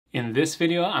In this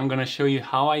video, I'm going to show you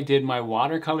how I did my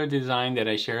watercolor design that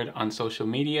I shared on social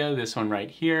media, this one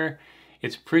right here.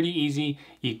 It's pretty easy.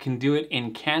 You can do it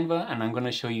in Canva, and I'm going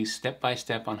to show you step by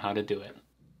step on how to do it.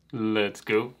 Let's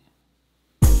go.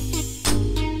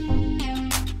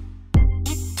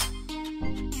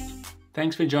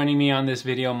 Thanks for joining me on this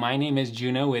video. My name is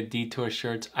Juno with Detour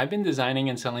Shirts. I've been designing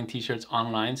and selling t-shirts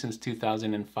online since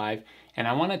 2005, and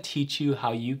I want to teach you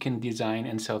how you can design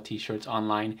and sell t-shirts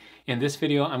online. In this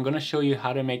video, I'm going to show you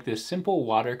how to make this simple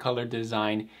watercolor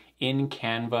design in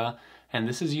Canva, and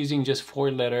this is using just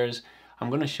 4 letters. I'm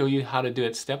going to show you how to do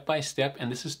it step by step, and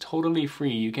this is totally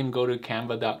free. You can go to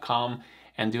canva.com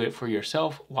and do it for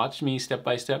yourself. Watch me step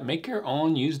by step, make your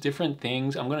own, use different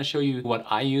things. I'm going to show you what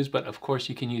I use, but of course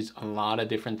you can use a lot of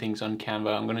different things on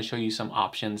Canva. I'm going to show you some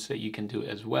options that you can do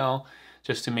as well,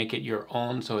 just to make it your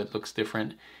own so it looks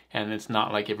different and it's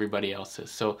not like everybody else's.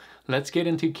 So let's get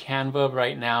into Canva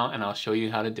right now and I'll show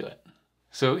you how to do it.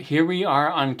 So here we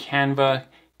are on Canva,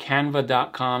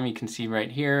 canva.com, you can see right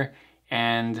here,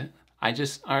 and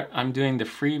I'm doing the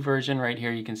free version right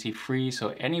here. You can see free,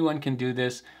 so anyone can do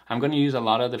this. I'm going to use a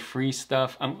lot of the free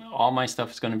stuff. All my stuff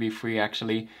is going to be free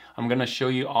actually. I'm going to show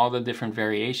you all the different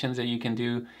variations that you can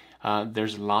do.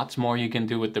 There's lots more you can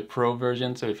do with the pro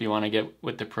version, so if you want to get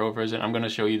with the pro version, I'm going to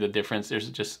show you the difference. There's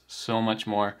just so much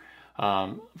more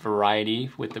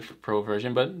variety with the pro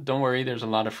version, but don't worry, there's a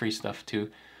lot of free stuff too.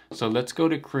 So let's go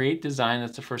to create design.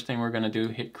 That's the first thing we're going to do.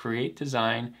 Hit create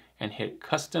design and hit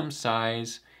custom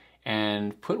size,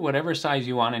 and put whatever size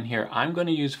you want in here. I'm going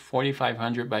to use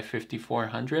 4500 by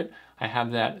 5400. I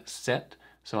have that set,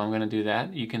 so I'm going to do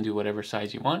that. You can do whatever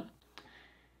size you want.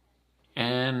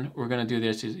 And we're going to do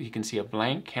this. You can see a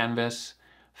blank canvas.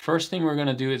 First thing we're going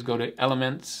to do is go to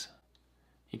elements.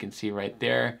 You can see right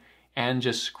there, and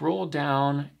just scroll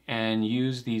down and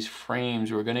use these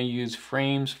frames. We're going to use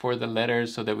frames for the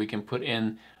letters so that we can put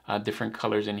in different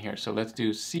colors in here. So let's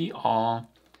do see all.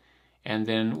 And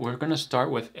then we're going to start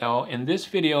with L. In this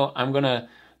video, I'm going to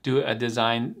do a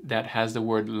design that has the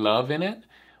word love in it,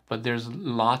 but there's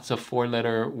lots of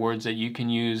 4-letter words that you can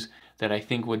use that I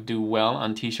think would do well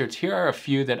on t-shirts. Here are a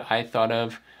few that I thought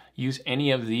of. Use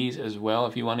any of these as well.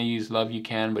 If you want to use love, you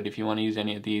can, but if you want to use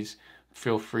any of these,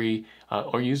 feel free,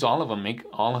 or use all of them. Make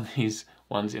all of these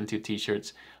ones into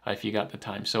t-shirts if you got the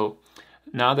time. So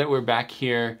now that we're back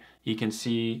here, you can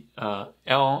see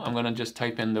L. I'm going to just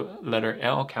type in the letter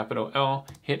L, capital L,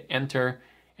 hit enter,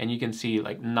 and you can see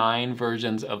like 9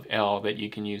 versions of L that you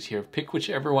can use here. Pick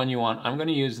whichever one you want. I'm going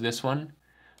to use this one.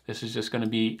 This is just going to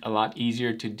be a lot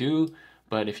easier to do,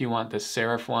 but if you want the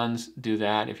serif ones, do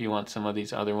that. If you want some of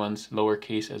these other ones,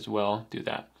 lowercase as well, do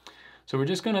that. So we're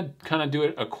just going to kind of do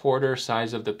it a quarter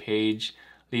size of the page,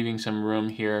 leaving some room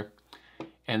here.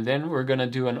 And then we're going to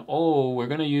do an O. We're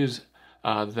going to use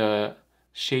the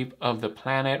shape of the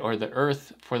planet or the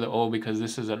earth for the O, because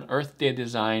this is an Earth Day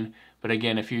design. But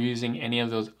again, if you're using any of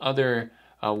those other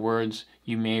words,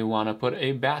 you may want to put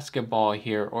a basketball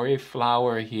here, or a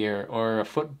flower here, or a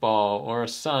football, or a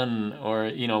sun, or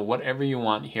whatever you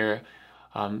want here.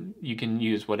 You can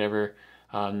use whatever,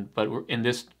 but in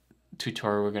this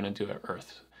tutorial we're going to do an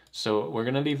earth. So we're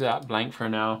going to leave that blank for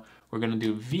now. We're going to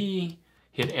do V,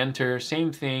 hit enter,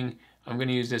 same thing. I'm going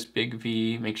to use this big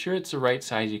V. Make sure it's the right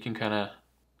size. You can kind of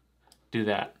do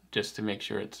that just to make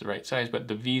sure it's the right size, but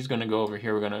the V is going to go over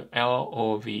here. We're going to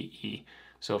L-O-V-E.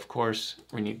 So of course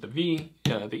we need the V,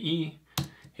 the E,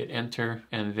 hit enter,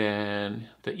 and then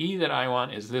the E that I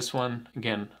want is this one.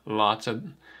 Again, lots of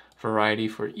variety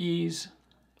for E's.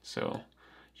 So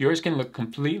yours can look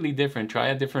completely different. Try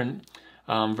a different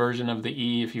version of the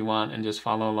E if you want and just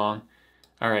follow along.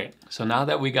 All right, so now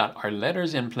that we got our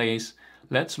letters in place,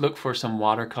 let's look for some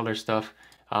watercolor stuff.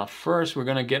 First, we're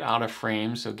going to get out of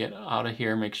frame. So get out of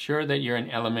here. Make sure that you're in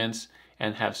elements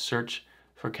and have search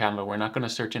for Canva. We're not going to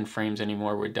search in frames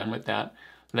anymore. We're done with that.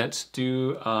 Let's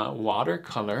do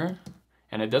watercolor.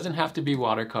 And it doesn't have to be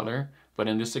watercolor, but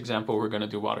in this example, we're going to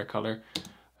do watercolor.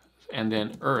 And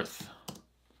then earth.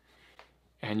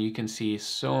 And you can see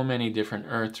so many different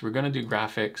earths. We're going to do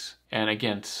graphics. And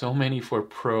again, so many for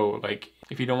pro. Like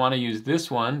if you don't want to use this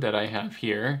one that I have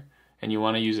here, and you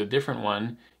want to use a different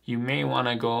one, you may want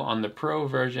to go on the pro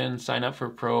version, sign up for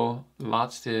pro,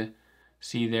 lots to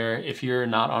see there. If you're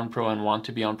not on pro and want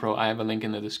to be on pro, I have a link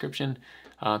in the description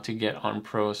to get on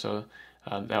pro, so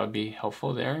that would be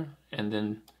helpful there. And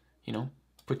then,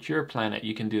 put your planet.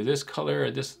 You can do this color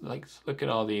or this, like, look at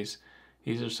all these.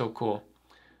 These are so cool.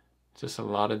 Just a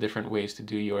lot of different ways to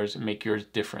do yours and make yours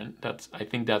different. I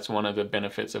think that's one of the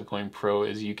benefits of going pro,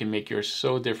 is you can make yours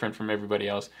so different from everybody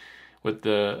else. With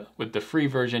the free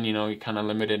version, you're kind of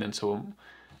limited, and so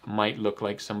might look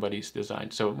like somebody's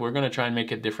design. So we're gonna try and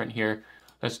make it different here.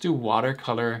 Let's do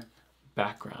watercolor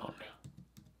background.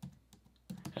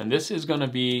 And this is gonna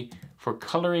be for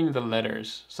coloring the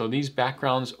letters. So these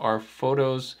backgrounds are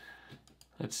photos.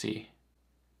 Let's see,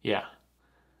 yeah.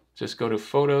 Just go to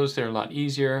photos, they're a lot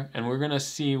easier. And we're gonna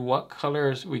see what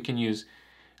colors we can use.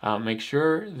 Make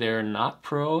sure they're not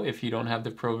pro if you don't have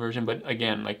the pro version, but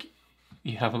again, like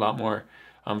you have a lot more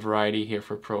variety here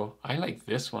for pro. I like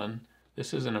this one.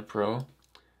 This isn't a pro.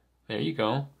 There you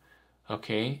go.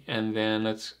 Okay, and then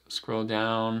let's scroll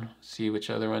down, see which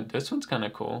other one. This one's kind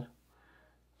of cool.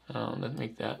 Let's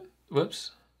make that,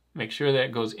 whoops. Make sure that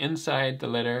it goes inside the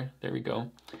letter. There we go.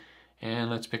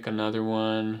 And let's pick another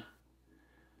one.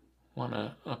 Want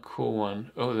a cool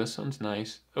one. Oh, this one's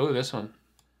nice. Oh, this one.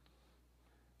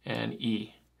 And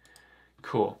E.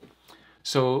 Cool.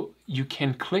 So you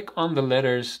can click on the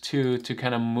letters to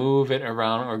kind of move it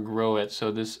around or grow it.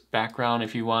 So this background,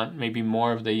 if you want maybe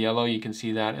more of the yellow, you can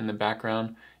see that in the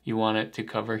background. You want it to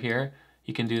cover here.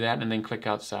 You can do that and then click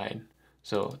outside.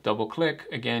 So double click.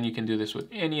 Again, you can do this with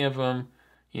any of them.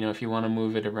 You know, if you want to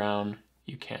move it around,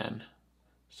 you can.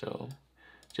 So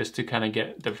just to kind of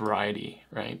get the variety,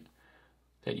 right,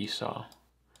 that you saw.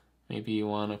 Maybe you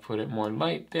want to put it more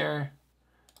light there.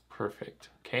 Perfect.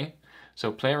 Okay.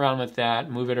 So play around with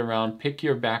that, move it around, pick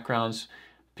your backgrounds,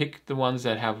 pick the ones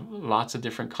that have lots of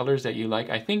different colors that you like.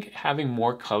 I think having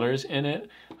more colors in it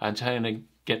kind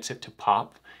of gets it to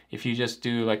pop. If you just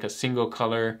do like a single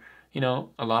color, you know,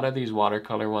 a lot of these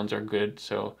watercolor ones are good.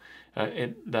 So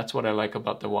that's what I like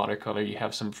about the watercolor. You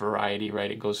have some variety,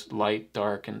 right? It goes light,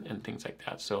 dark, and things like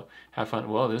that. So have fun.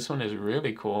 Well, this one is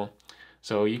really cool.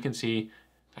 So you can see,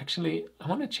 actually, I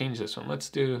want to change this one. Let's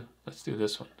do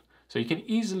this one. So you can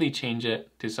easily change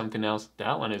it to something else.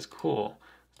 That one is cool.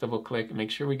 Double click,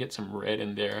 make sure we get some red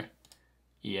in there.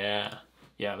 Yeah,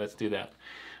 let's do that.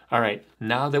 All right,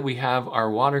 now that we have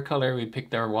our watercolor, we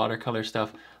picked our watercolor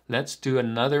stuff, let's do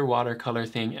another watercolor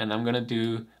thing, and I'm gonna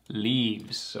do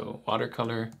leaves. So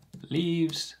watercolor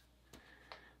leaves,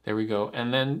 there we go.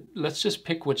 And then let's just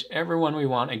pick whichever one we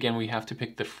want. Again, we have to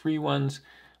pick the free ones,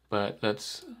 but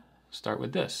let's start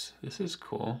with this. This is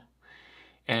cool.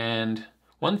 And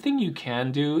one thing you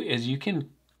can do is you can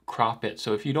crop it.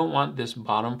 So if you don't want this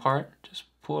bottom part, just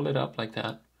pull it up like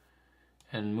that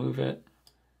and move it.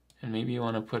 And maybe you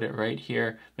want to put it right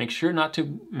here. Make sure not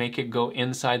to make it go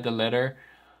inside the letter.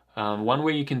 One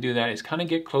way you can do that is kind of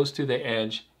get close to the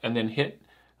edge and then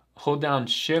hold down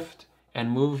Shift and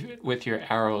move it with your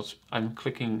arrows. I'm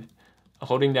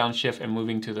holding down Shift and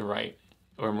moving to the right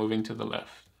or moving to the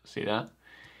left. See that?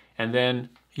 And then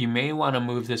you may want to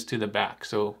move this to the back.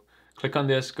 So click on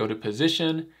this, go to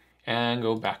position, and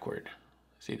go backward.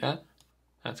 See that?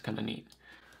 That's kind of neat.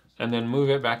 And then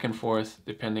move it back and forth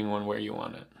depending on where you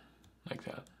want it, like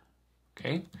that.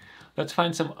 Okay, let's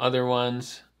find some other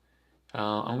ones.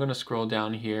 I'm gonna scroll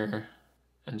down here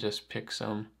and just pick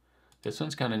some. This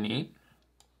one's kind of neat.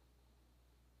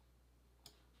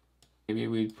 Maybe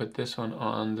we put this one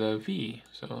on the V.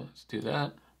 So let's do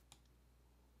that.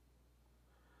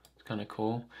 Kind of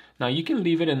cool. Now you can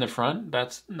leave it in the front.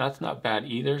 That's not bad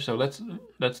either. So let's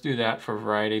do that for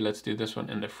variety. Let's do this one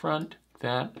in the front.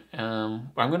 That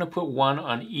I'm gonna put one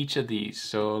on each of these.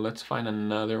 So let's find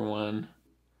another one.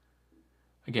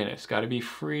 Again, it's got to be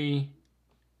free.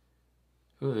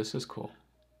 Ooh, this is cool.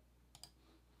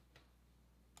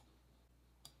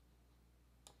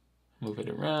 Move it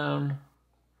around.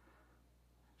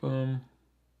 Boom.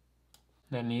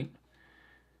 Isn't that neat?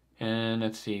 And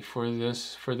let's see, for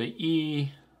the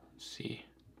E, let's see,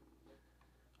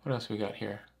 what else we got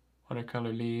here?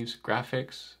 Watercolor leaves,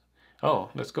 graphics. Oh,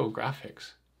 let's go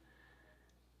graphics.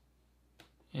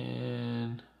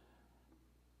 And,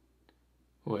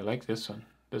 oh, I like this one.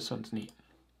 This one's neat.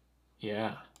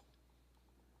 Yeah.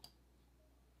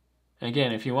 And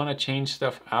again, if you want to change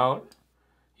stuff out,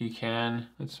 you can.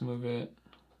 Let's move it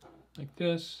like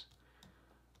this.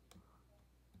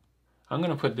 I'm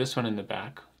gonna put this one in the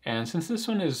back. And since this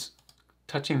one is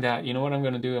touching that, you know what I'm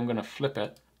going to do? I'm going to flip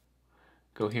it.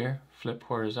 Go here, flip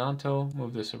horizontal,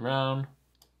 move this around.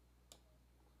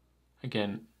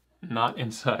 Again, not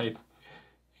inside.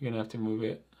 You're going to have to move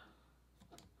it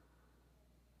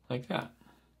like that.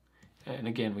 And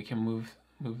again, we can move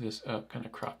this up, kind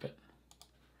of crop it.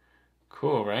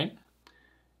 Cool, right?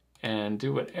 And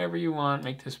do whatever you want.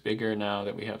 Make this bigger now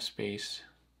that we have space.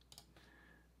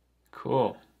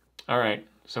 Cool. All right.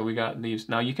 So we got leaves.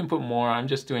 Now you can put more. I'm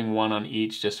just doing one on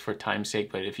each just for time's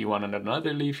sake, but if you wanted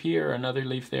another leaf here, another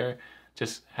leaf there,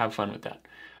 just have fun with that.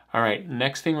 All right,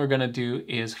 next thing we're gonna do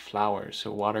is flowers.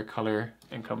 So watercolor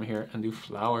and come here and do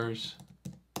flowers.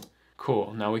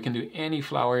 Cool. Now we can do any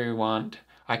flower you want.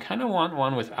 I kind of want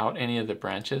one without any of the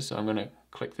branches, so I'm going to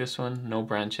click this one, no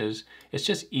branches. It's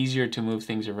just easier to move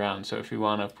things around. So if you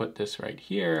want to put this right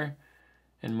here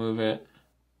and move it,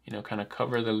 you know, kind of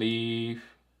cover the leaf,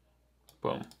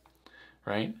 boom,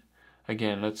 right?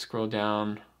 Again, let's scroll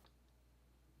down,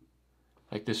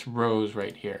 like this rose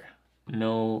right here,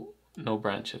 no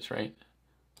branches, right?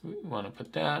 We want to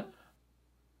put that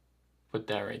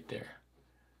right there.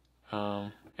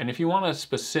 And if you want a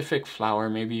specific flower,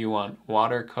 maybe you want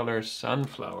watercolor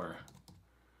sunflower.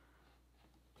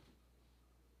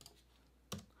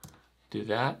 Do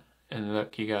that, and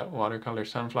look, you got watercolor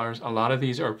sunflowers. A lot of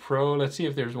these are pro. Let's see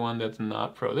if there's one that's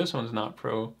not pro. This one's not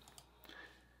pro.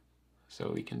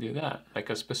 So we can do that. Like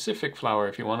a specific flower,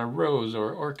 if you want a rose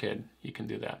or orchid, you can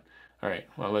do that. All right,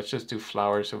 well, let's just do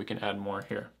flowers so we can add more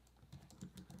here.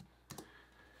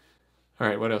 All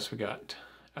right, what else we got?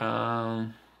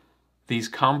 These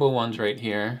combo ones right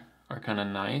here are kind of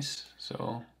nice.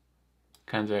 So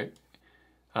kind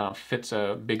of fits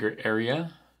a bigger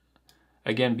area.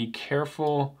 Again, be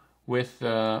careful with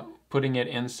putting it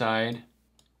inside.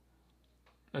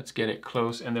 Let's get it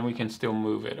close, and then we can still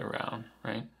move it around,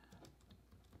 right?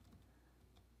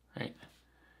 Right.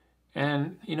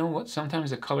 And you know what? Sometimes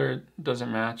the color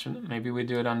doesn't match. Maybe we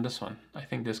do it on this one. I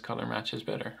think this color matches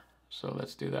better. So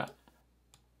let's do that.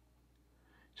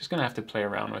 Just gonna have to play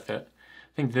around with it.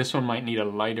 I think this one might need a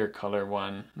lighter color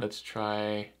one. Let's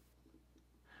try,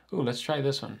 ooh, let's try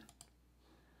this one.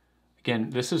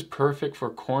 Again, this is perfect for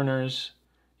corners.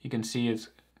 You can see it's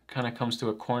kind of comes to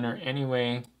a corner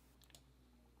anyway.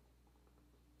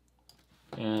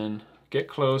 And get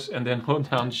close and then hold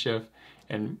down Shift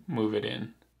and move it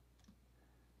in.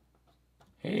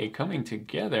 Hey, coming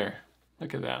together.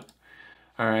 Look at that.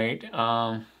 All right,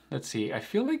 let's see. I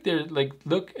feel like there's like,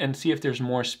 look and see if there's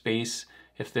more space,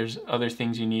 if there's other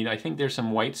things you need. I think there's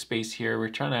some white space here. We're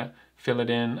trying to fill it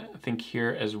in, I think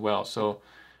here as well. So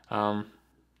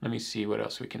let me see what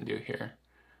else we can do here.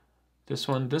 This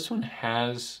one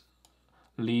has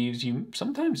leaves.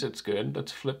 Sometimes it's good.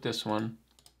 Let's flip this one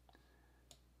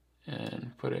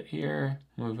and put it here,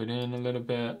 move it in a little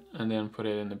bit, and then put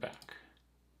it in the back.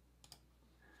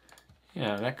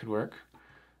 Yeah, that could work.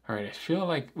 All right, I feel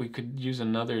like we could use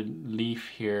another leaf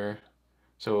here.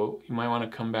 So you might want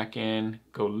to come back in,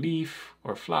 go leaf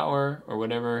or flower or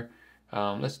whatever.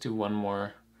 Let's do one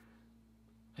more.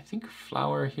 I think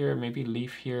flower here, maybe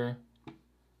leaf here.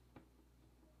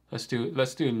 Let's do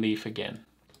leaf again.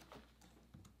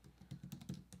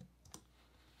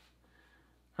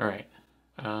 All right.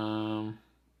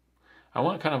 I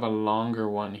want kind of a longer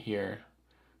one here.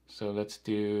 So let's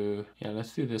do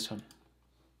this one.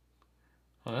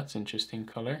 Well, that's interesting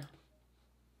color.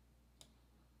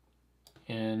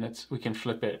 And we can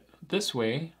flip it this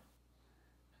way,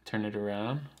 turn it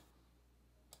around.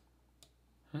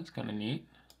 That's kind of neat.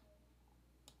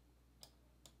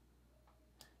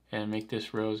 And make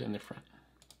this rose in the front.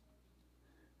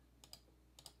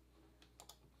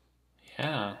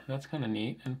 Yeah, that's kind of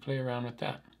neat, and play around with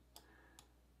that.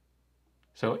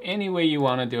 So any way you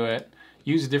want to do it,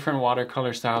 use different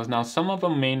watercolor styles. Now some of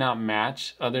them may not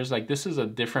match others, like this is a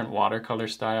different watercolor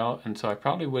style, and so I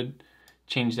probably would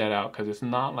change that out because it's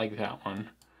not like that one.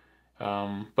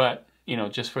 But you know,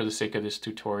 just for the sake of this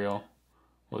tutorial,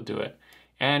 we'll do it.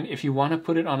 And if you want to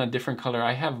put it on a different color,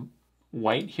 I have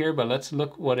white here, but let's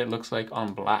look what it looks like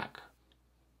on black.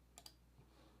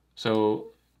 So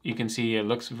you can see it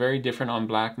looks very different on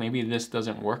black. Maybe this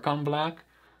doesn't work on black,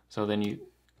 so then you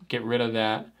get rid of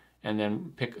that and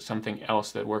then pick something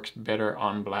else that works better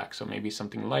on black. So maybe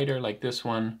something lighter like this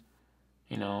one,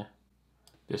 you know,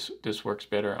 this works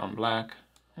better on black.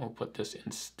 We'll put this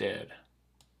instead.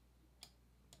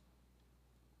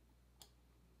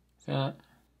 That.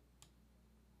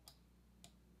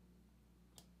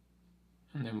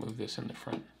 And then move this in the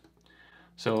front.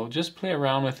 So just play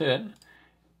around with it,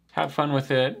 have fun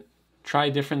with it, try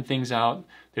different things out.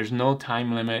 There's no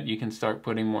time limit. You can start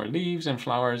putting more leaves and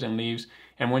flowers and leaves.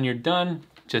 And when you're done,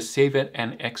 just save it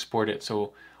and export it.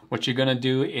 So what you're gonna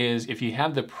do is, if you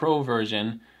have the Pro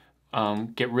version,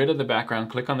 get rid of the background,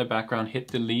 click on the background, hit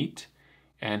delete,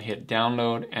 and hit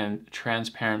download and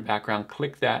transparent background,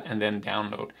 click that and then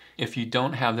download. If you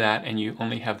don't have that and you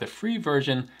only have the free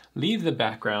version, leave the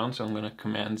background. So I'm gonna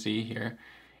Command Z here,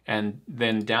 and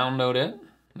then download it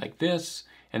like this.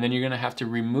 And then you're gonna have to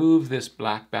remove this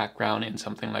black background in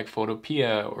something like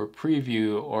Photopea or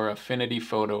Preview or Affinity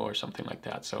Photo or something like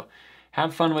that. So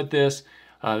have fun with this.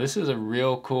 This is a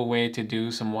real cool way to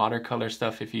do some watercolor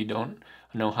stuff if you don't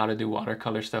know how to do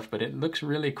watercolor stuff, but it looks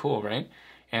really cool, right?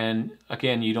 And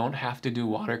again, you don't have to do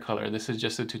watercolor. This is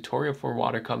just a tutorial for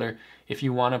watercolor. If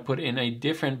you want to put in a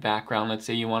different background, let's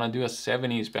say you want to do a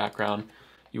 70s background,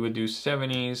 you would do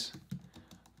 70s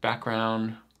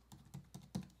background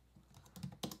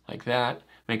like that.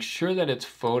 Make sure that it's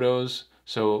photos,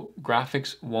 so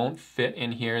graphics won't fit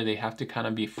in here. They have to kind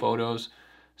of be photos.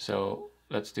 So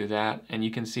let's do that. And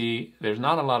you can see there's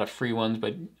not a lot of free ones,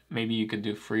 but maybe you could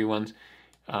do free ones.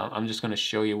 I'm just going to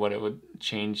show you what it would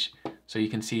change. So you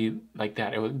can see like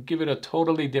that. It would give it a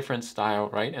totally different style,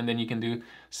 right? And then you can do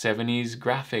 70s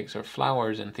graphics or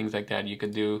flowers and things like that. You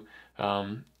could do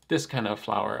this kind of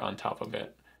flower on top of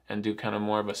it and do kind of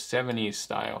more of a 70s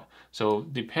style. So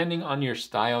depending on your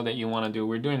style that you want to do,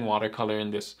 we're doing watercolor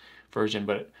in this version,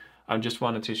 but I just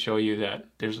wanted to show you that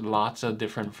there's lots of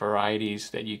different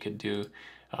varieties that you could do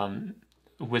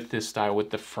with this style, with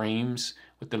the frames,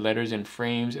 with the letters in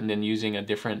frames, and then using a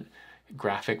different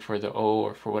graphic for the O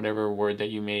or for whatever word that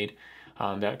you made.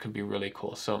 That could be really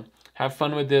cool. So have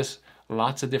fun with this.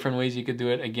 Lots of different ways you could do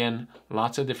it. Again,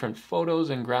 lots of different photos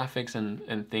and graphics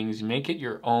and things. Make it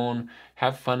your own.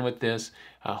 Have fun with this.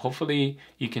 Hopefully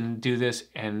you can do this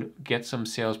and get some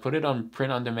sales. Put it on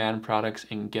print-on-demand products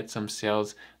and get some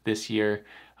sales this year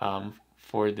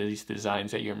for these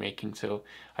designs that you're making. So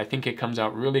I think it comes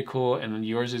out really cool, and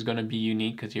yours is going to be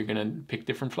unique because you're going to pick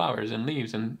different flowers and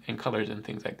leaves and colors and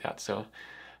things like that. So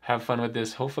have fun with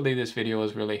this. Hopefully this video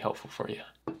was really helpful for you.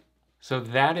 So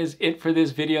that is it for this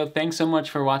video. Thanks so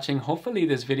much for watching. Hopefully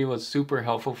this video was super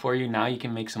helpful for you. Now you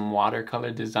can make some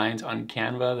watercolor designs on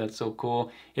Canva. That's so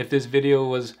cool. If this video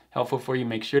was helpful for you,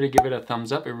 make sure to give it a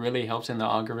thumbs up. It really helps in the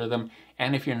algorithm.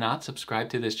 And if you're not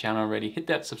subscribed to this channel already, hit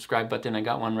that subscribe button. I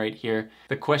got one right here.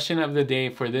 The question of the day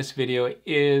for this video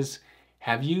is,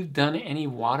 have you done any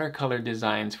watercolor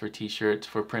designs for t-shirts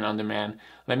for print on demand?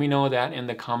 Let me know that in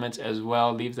the comments as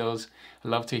well. Leave those. I'd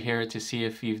love to hear it, to see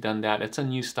if you've done that. It's a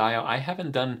new style. I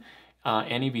haven't done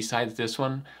any besides this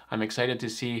one. I'm excited to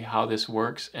see how this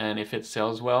works and if it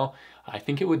sells well. I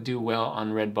think it would do well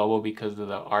on Redbubble because of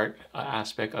the art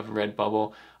aspect of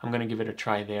Redbubble. I'm going to give it a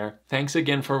try there. Thanks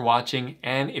again for watching.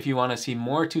 And if you want to see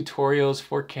more tutorials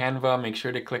for Canva, make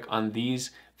sure to click on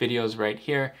these videos right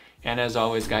here. And as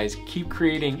always, guys, keep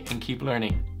creating and keep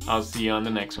learning. I'll see you on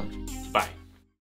the next one. Bye.